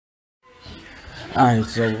Alright,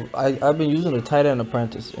 so I've been using the tight end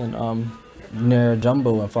apprentice in near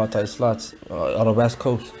jumbo and far tight slots on the west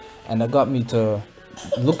coast, and that got me to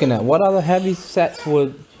looking at what other heavy sets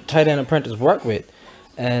would tight end apprentice work with,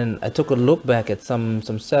 and I took a look back at some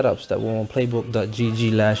setups that were on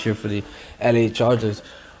playbook.gg last year for the LA Chargers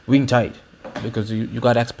wing tight, because you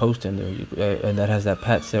got X post in there, and that has that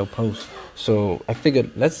pat sale post. So I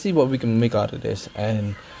figured let's see what we can make out of this.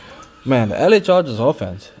 And man, the LA Chargers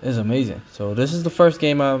offense is amazing. So this is the first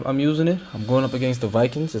game I'm using it. I'm going up against the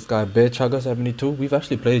Vikings. This guy Bear Chugga 72. We've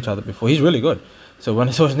actually played each other before. He's really good. So when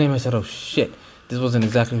I saw his name, I said, "Oh shit, this wasn't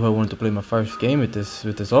exactly who I wanted to play my first game with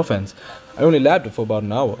this offense." I only labbed it for about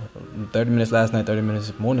an hour, 30 minutes last night, 30 minutes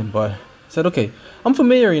this morning. But I said, okay, I'm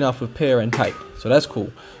familiar enough with pair and tight, so that's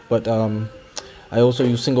cool. But I also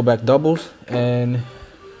use single back doubles and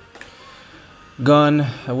gun.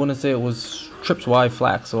 I wouldn't say it was trips Y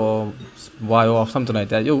flax or Y off, something like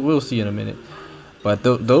that. We'll see in a minute. But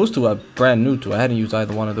those two are brand new to. I hadn't used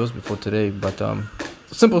either one of those before today. But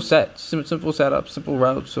simple setup, simple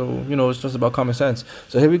route. So it's just about common sense.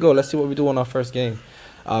 So here we go. Let's see what we do on our first game.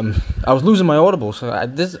 I was losing my audibles. So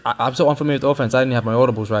I'm so unfamiliar with the offense. I didn't have my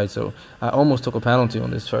audibles right, so I almost took a penalty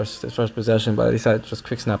on this first possession. But I decided to just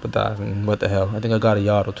quick snap a dive, and what the hell? I think I got a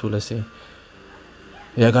yard or two. Let's see.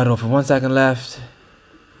 Yeah, I got it off with 1 second left.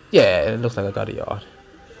 Yeah, it looks like I got a yard.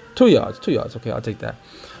 2 yards, 2 yards. Okay, I'll take that.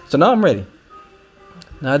 So now I'm ready.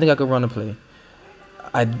 Now I think I could run a play.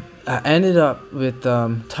 I ended up with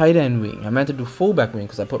tight end wing. I meant to do fullback wing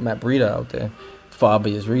because I put Matt Breida out there for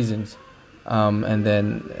obvious reasons. And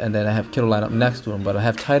then I have Kittle line up next to him, but I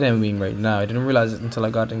have tight end wing right now. I didn't realize it until I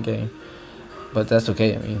got in game, but that's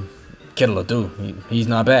okay. I mean, Kittle will do. He's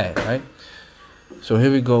not bad, right? So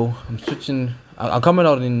here we go. I'm switching. I'm coming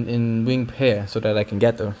out in wing pair so that I can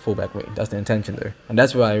get the fullback wing. That's the intention there, and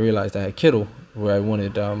that's where I realized I had Kittle where I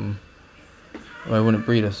wanted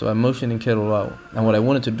Breida. So I motioned Kittle out, and what I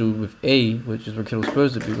wanted to do with A, which is where Kittle's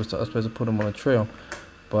supposed to be, was supposed to put him on a trail,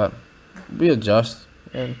 but we adjust,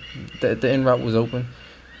 and the in route was open.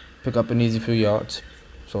 Pick up an easy few yards.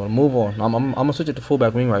 So I'll move on. I'm gonna switch it to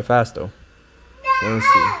fullback wing right fast though. So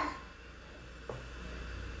let's see.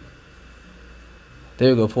 There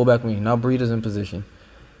we go, fullback wing. Now Breida's in position.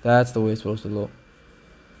 That's the way it's supposed to look.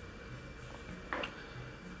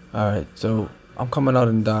 Alright, so I'm coming out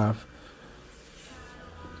and dive.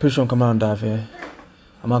 Pretty sure I'm coming out and dive here.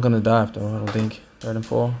 I'm not going to dive though, I don't think. 3rd and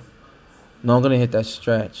 4. No, I'm going to hit that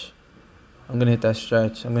stretch. I'm going to hit that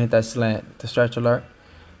stretch. I'm going to hit that slant, the stretch alert.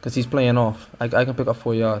 Because he's playing off. I can pick up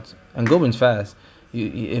 4 yards. And Gobin's fast.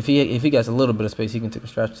 If he gets a little bit of space, he can take a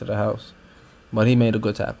stretch to the house. But he made a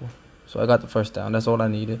good tackle. So I got the first down. That's all I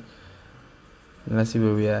needed. And let's see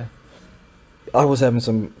where we at. I was having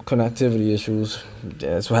some connectivity issues.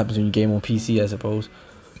 That's what happens when you game on PC, I suppose.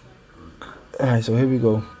 Alright, so here we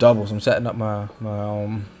go. Doubles. I'm setting up my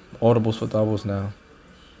audibles for doubles now.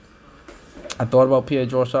 I thought about PA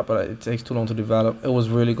draw shot, but it takes too long to develop. It was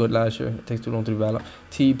really good last year. It takes too long to develop.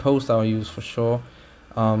 T post I'll use for sure.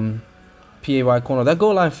 PAY corner. That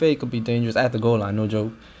goal line fade could be dangerous at the goal line, no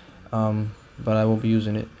joke. But I won't be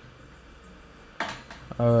using it.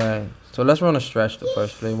 Alright, so let's run a stretch the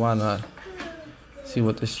first play. Why not? See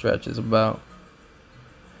what this stretch is about.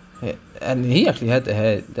 Yeah, and he actually had the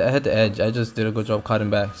edge. I just did a good job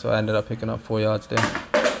cutting back, so I ended up picking up 4 yards there.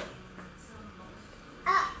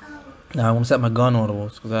 Now I'm gonna set my gun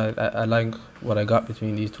audibles because I like what I got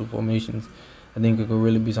between these two formations. I think it could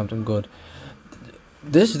really be something good.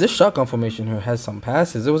 This shotgun formation here has some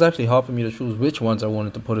passes. It was actually hard for me to choose which ones I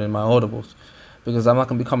wanted to put in my audibles, because I'm not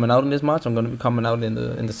gonna be coming out in this much. I'm gonna be coming out in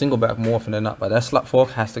the single back more often than not. But that slot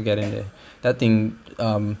fork has to get in there. That thing,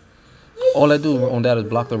 all I do on that is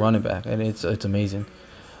block the running back, and it's amazing.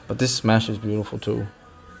 But this smash is beautiful too.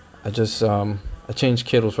 I changed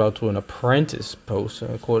Kittle's route to an apprentice post.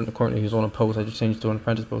 Currently he's on a post. I just changed it to an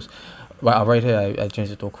apprentice post. Right here I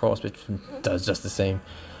changed it to a cross, which does just the same.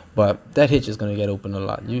 But that hitch is gonna get open a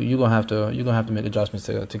lot. You're gonna have to make adjustments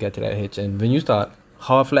to get to that hitch. And when you start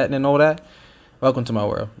hard flattening all that, welcome to my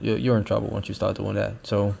world. You're in trouble once you start doing that.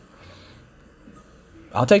 So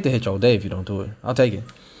I'll take the hitch all day if you don't do it. I'll take it.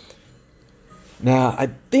 Now I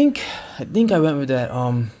think I went with that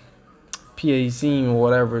PA seam or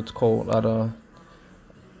whatever it's called out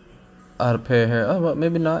of pair here. Oh well,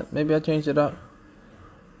 maybe not. Maybe I changed it up.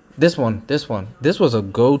 This was a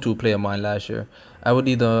go-to play of mine last year. I would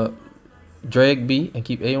either drag B and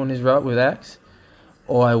keep A on his route with X,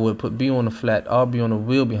 or I would put B on the flat, R B on the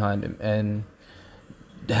wheel behind him, and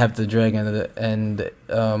have the drag and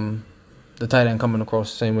the tight end coming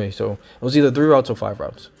across the same way. So it was either 3 routes or 5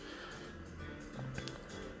 routes.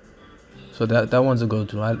 So that one's a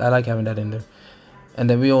go-to. I like having that in there. And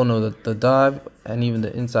then we all know that the dive and even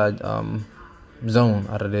the inside zone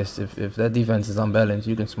out of this, if that defense is unbalanced,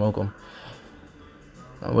 you can smoke them.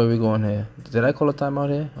 Now, where we going here? Did I call a timeout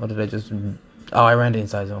here? Or did I just... Oh, I ran the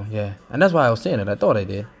inside zone, yeah. And that's why I was saying it. I thought I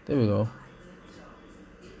did. There we go.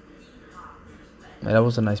 Man, that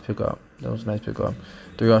was a nice pickup.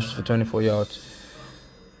 3 rushes for 24 yards.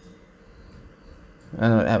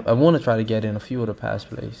 And I want to try to get in a few of the pass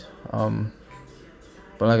plays.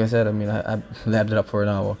 But like I said, I mean, I labbed it up for an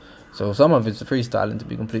hour. So some of it's freestyling, to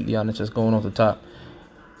be completely honest, just going off the top.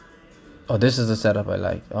 Oh, this is the setup I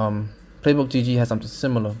like. Playbook GG has something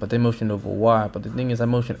similar, but they motioned over Y. But the thing is, I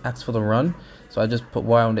motion X for the run, so I just put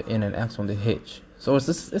Y on the in and X on the hitch. So it's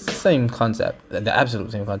the same concept, the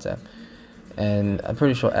absolute same concept. And I'm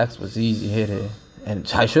pretty sure X was easy hit here, and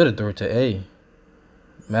I should have threw it to A.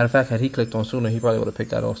 Matter of fact, had he clicked on sooner, he probably would have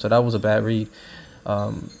picked that off. So that was a bad read.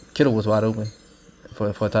 Kittle was wide open for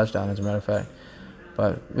a touchdown, as a matter of fact.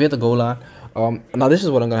 But we had the goal line. Now this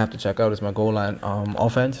is what I'm gonna have to check out, is my goal line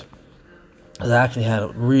offense. I actually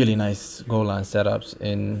had really nice goal line setups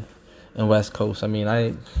in West Coast. I mean,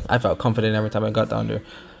 I felt confident every time I got down there.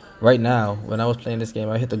 Right now, when I was playing this game,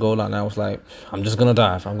 I hit the goal line and I was like, I'm just gonna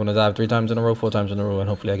dive. I'm gonna dive 3 times in a row, 4 times in a row, and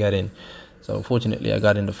hopefully I get in. So fortunately, I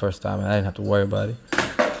got in the first time and I didn't have to worry about it.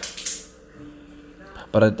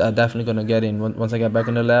 But I'm definitely gonna get in. Once I get back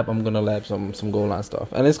in the lab, I'm gonna lab some goal line stuff,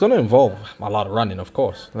 and it's gonna involve a lot of running, of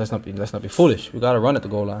course. Let's not be foolish. We gotta run at the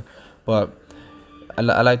goal line, but I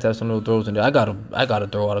like to have some little throws in there. I gotta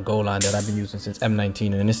throw out a goal line that I've been using since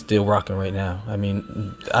M19, and it's still rocking right now. I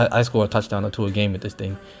mean, I score a touchdown or 2 a game with this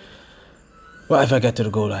thing. Well, if I get to the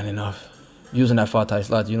goal line enough, using that far tight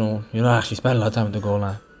slot, you don't actually spend a lot of time at the goal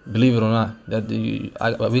line. Believe it or not,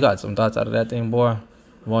 we got some thoughts out of that thing, boy.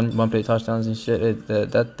 One play touchdowns and shit.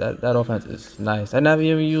 That offense is nice. I never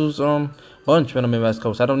even use bunch when I'm in West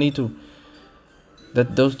Coast. I don't need to.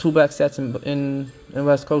 Those 2 back sets in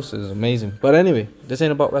West Coast is amazing. But anyway, this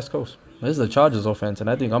ain't about West Coast. This is the Chargers offense, and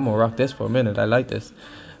I think I'm gonna rock this for a minute. I like this.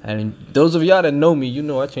 And those of y'all that know me, you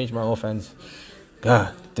know I change my offense,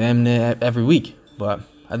 God damn near every week. But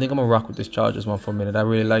I think I'm gonna rock with this Chargers one for a minute. I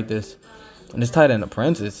really like this. And this tight end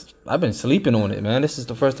Apprentice, I've been sleeping on it, man. This is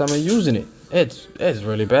the first time I'm using it. It's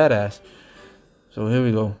really badass. So here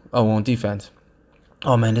we go. Oh, on defense.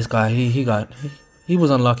 Oh man, this guy, he was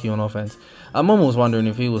unlucky on offense. I'm almost wondering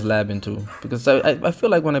if he was labbing too, because I feel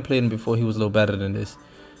like when I played him before, he was a little better than this.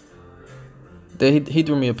 He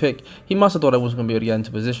threw me a pick. He must have thought I wasn't gonna be able to get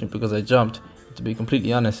into position because I jumped. To be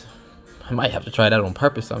completely honest, I might have to try that on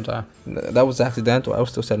purpose sometime. That was accidental. I was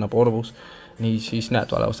still setting up audibles, and he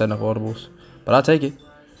snapped while I was setting up audibles. But I'll take it.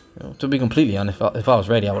 To be completely honest, if I was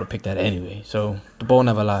ready, I would have picked that anyway. So the ball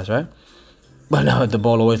never lies, right? But no, the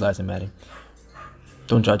ball always lies in Madden.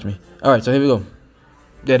 Don't judge me. All right, so here we go.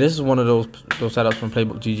 Yeah, this is one of those setups from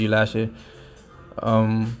Playbook GG last year.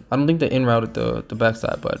 I don't think they in-routed the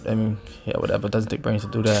backside, but I mean, yeah, whatever. It doesn't take brains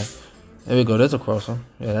to do that. There we go. There's a crosser.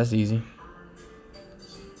 Yeah, that's easy.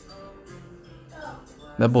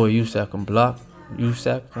 That boy Usac can block.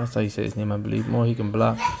 Usac, that's how you say his name, I believe. More he can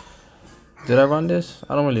block. Did I run this?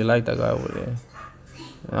 I don't really like that guy over there.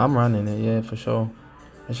 Yeah, I'm running it, yeah, for sure.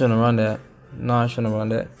 I shouldn't have run that. No, I shouldn't have run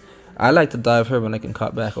that. I like to dive here when I can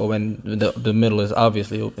cut back or when the middle is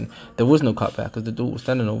obviously open. There was no cut back because the dude was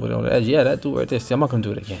standing over there on the edge. Yeah, that dude right there. See, I'm not going to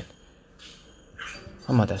do it again.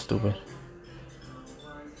 I'm not that stupid.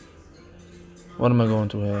 What am I going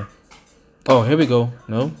to here? Oh, here we go.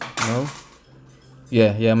 No.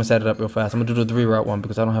 Yeah, I'm going to set it up real fast. I'm going to do the 3 route one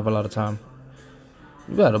because I don't have a lot of time.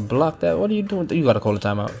 You got to block that. What are you doing? You got to call a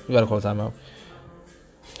timeout.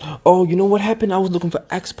 Oh, you know what happened? I was looking for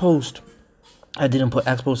X post. I didn't put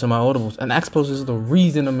X post in my audibles, and X post is the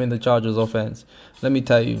reason I'm in the Chargers offense. Let me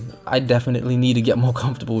tell you, I definitely need to get more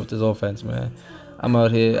comfortable with this offense, man. I'm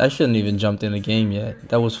out here. I shouldn't even jumped in the game yet.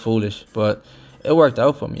 That was foolish, but it worked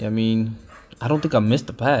out for me. I mean, I don't think I missed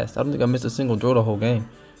the pass. I don't think I missed a single throw the whole game.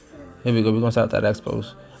 Here we go. We're gonna start that X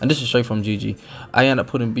post, and this is straight from GG. I end up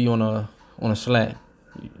putting B on a slant.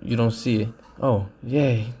 You don't see it. Oh,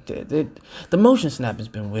 yay. The motion snap has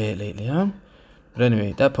been weird lately, huh? But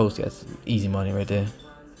anyway, that post gets easy money right there.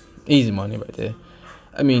 Easy money right there.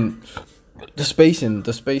 I mean, the spacing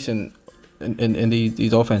in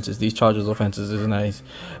these offenses, these Chargers offenses is nice.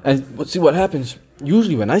 And see what happens.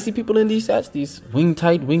 Usually when I see people in these sets, these wing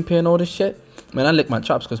tight, wing pair and all this shit, man, I lick my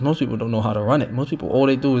chops because most people don't know how to run it. Most people, all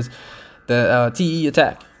they do is the TE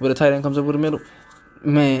attack, where the tight end comes over the middle.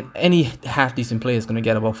 Man, any half-decent player is going to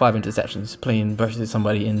get about 5 interceptions playing versus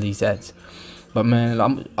somebody in these sets. But man,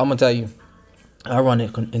 I'm going to tell you, I run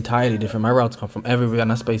it entirely different. My routes come from everywhere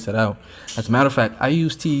and I space it out. As a matter of fact, I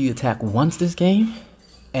used TE attack once this game.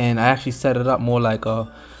 and I actually set it up more like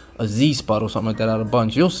a Z spot or something like that out of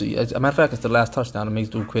bunch. You'll see. As a matter of fact, it's the last touchdown that makes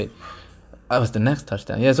dude quit. That was the next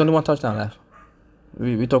touchdown. Yeah, it's only one touchdown left.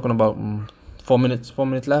 We talking about 4 minutes. 4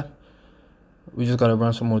 minutes left. We just gotta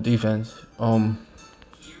run some more defense. I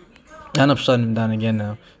end up shutting him down again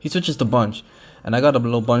now. He switches to bunch, and I got a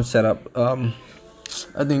little bunch set up. I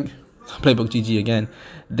think playbook GG again.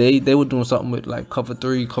 They were doing something with like cover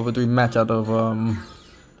three match out of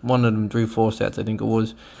one of them 3-4 sets, I think it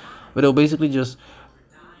was. But they were basically just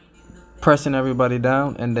pressing everybody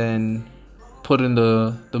down and then putting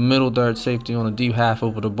the middle third safety on a deep half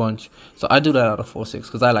over the bunch. So I do that out of 4-6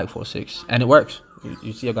 because I like 4-6, and it works.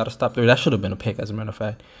 You see, I got to stop there. That should have been a pick, as a matter of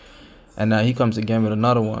fact. And now he comes again with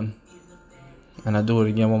another one, and I do it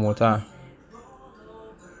again one more time.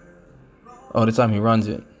 Oh, this time he runs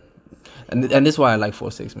it. And this is why I like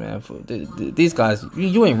 4-6, man. These guys,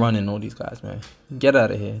 you ain't running all these guys, man. Get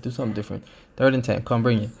out of here. Do something different. 3rd and 10. Come,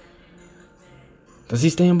 bring it. Does he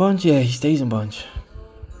stay in bunch? Yeah, he stays in bunch.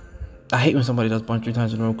 I hate when somebody does bunch 3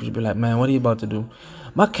 times in a row because you be like, man, what are you about to do?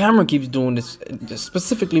 My camera keeps doing this,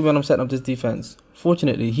 specifically when I'm setting up this defense.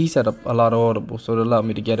 Fortunately, he set up a lot of audible, so it allowed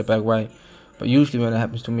me to get it back right. But usually when it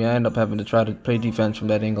happens to me, I end up having to try to play defense from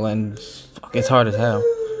that angle, and fuck, it's hard as hell.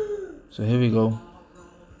 So here we go.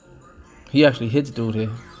 He actually hits dude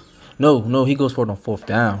here. No, he goes for it on 4th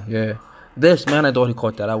down. Yeah. This, man, I thought he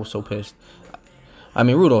caught that. I was so pissed. I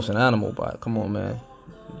mean, Rudolph's an animal, but come on, man.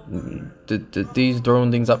 These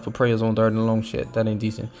throwing things up for prayers on 3rd and long shit. That ain't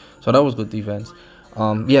decent. So that was good defense.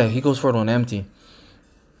 Yeah, he goes for it on empty.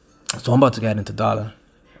 So I'm about to get into dollar.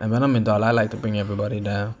 And when I'm in dollar, I like to bring everybody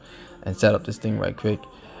down and set up this thing right quick.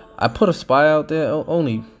 I put a spy out there.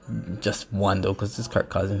 Only just one, though, because it's Kirk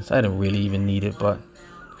Cousins. I didn't really even need it, but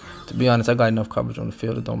to be honest, I got enough coverage on the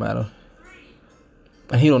field. It don't matter.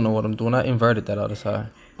 And he don't know what I'm doing. I inverted that other side.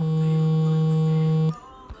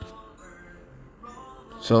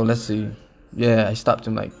 So let's see. Yeah, I stopped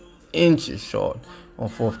him like inches short on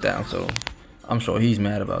 4th down. So I'm sure he's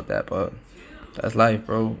mad about that, but that's life,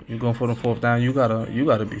 bro. You going for the 4th down, you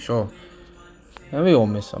gotta be sure. And we all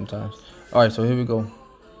miss sometimes. All right, so here we go.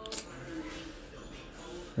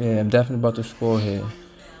 Yeah, I'm definitely about to score here.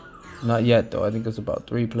 Not yet, though. I think it's about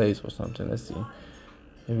 3 plays or something. Let's see.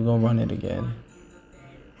 Here we gonna run it again.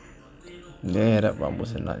 Yeah, that run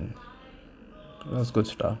wasn't nothing. That was good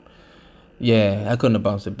stuff. Yeah, I couldn't have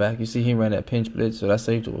bounced it back. You see, he ran that pinch blitz, so that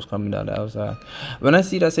safety was coming down the outside. When I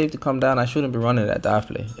see that safety come down, I shouldn't be running that dive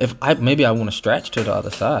play. Maybe I want to stretch to the other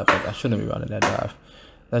side, but I shouldn't be running that dive.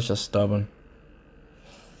 That's just stubborn.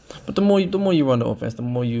 But the more you run the offense, the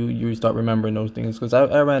more you start remembering those things. Because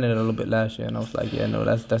I ran it a little bit last year, and I was like, yeah, no,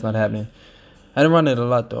 that's not happening. I didn't run it a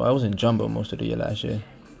lot, though. I was in jumbo most of the year last year.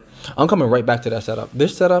 I'm coming right back to that setup.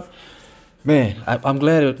 This setup, man, I'm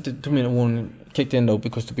glad the 2-minute warning kicked in, though,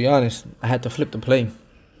 because to be honest, I had to flip the play.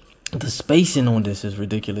 The spacing on this is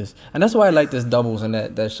ridiculous. And that's why I like this doubles and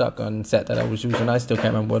that shotgun set that I was using. I still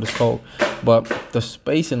can't remember what it's called. But the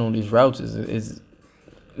spacing on these routes is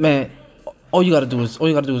man, all you gotta do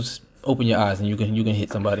is open your eyes and you can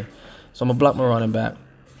hit somebody. So I'm gonna block my running back.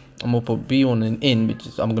 I'm gonna put B on an in, which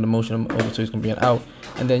is I'm gonna motion him over so he's gonna be an out.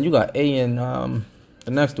 And then you got A and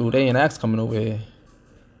the next dude, A and X coming over here.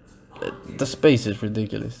 The space is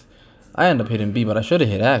ridiculous. I end up hitting B, but I should have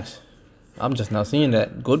hit X. I'm just now seeing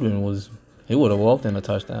that Goodwin he would have walked in a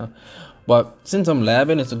touchdown. But since I'm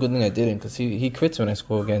labbing, it's a good thing I didn't, because he crits when I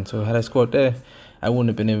score again. So had I scored there, I wouldn't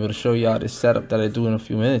have been able to show y'all this setup that I do in a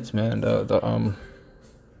few minutes, man. The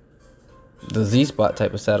Z spot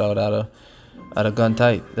type of setup out of gun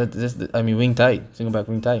tight. Wing tight, single back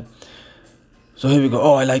wing tight. So here we go.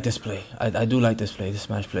 Oh, I like this play. I do like this play, this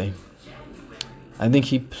smash play. I think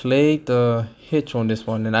he played the hitch on this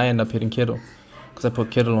one, and I end up hitting Kittle because I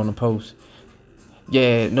put Kittle on the post.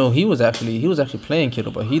 Yeah, no, he was actually playing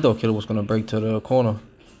Kittle, but he thought Kittle was gonna break to the corner,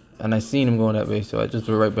 and I seen him going that way, so I just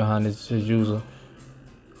threw right behind his user.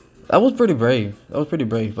 That was pretty brave.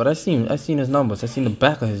 But I seen his numbers. I seen the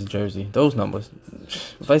back of his jersey. Those numbers.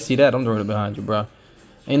 If I see that, I'm throwing it behind you, bro.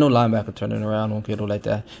 Ain't no linebacker turning around on Kittle like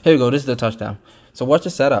that. Here we go. This is the touchdown. So watch the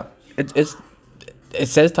setup. It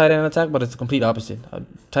says tight end attack, but it's the complete opposite.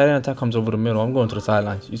 Tight end attack comes over the middle. I'm going to the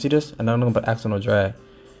sidelines. You see this? And I'm going to put accidental drag.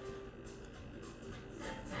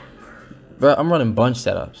 Bro, I'm running bunch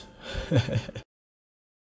setups.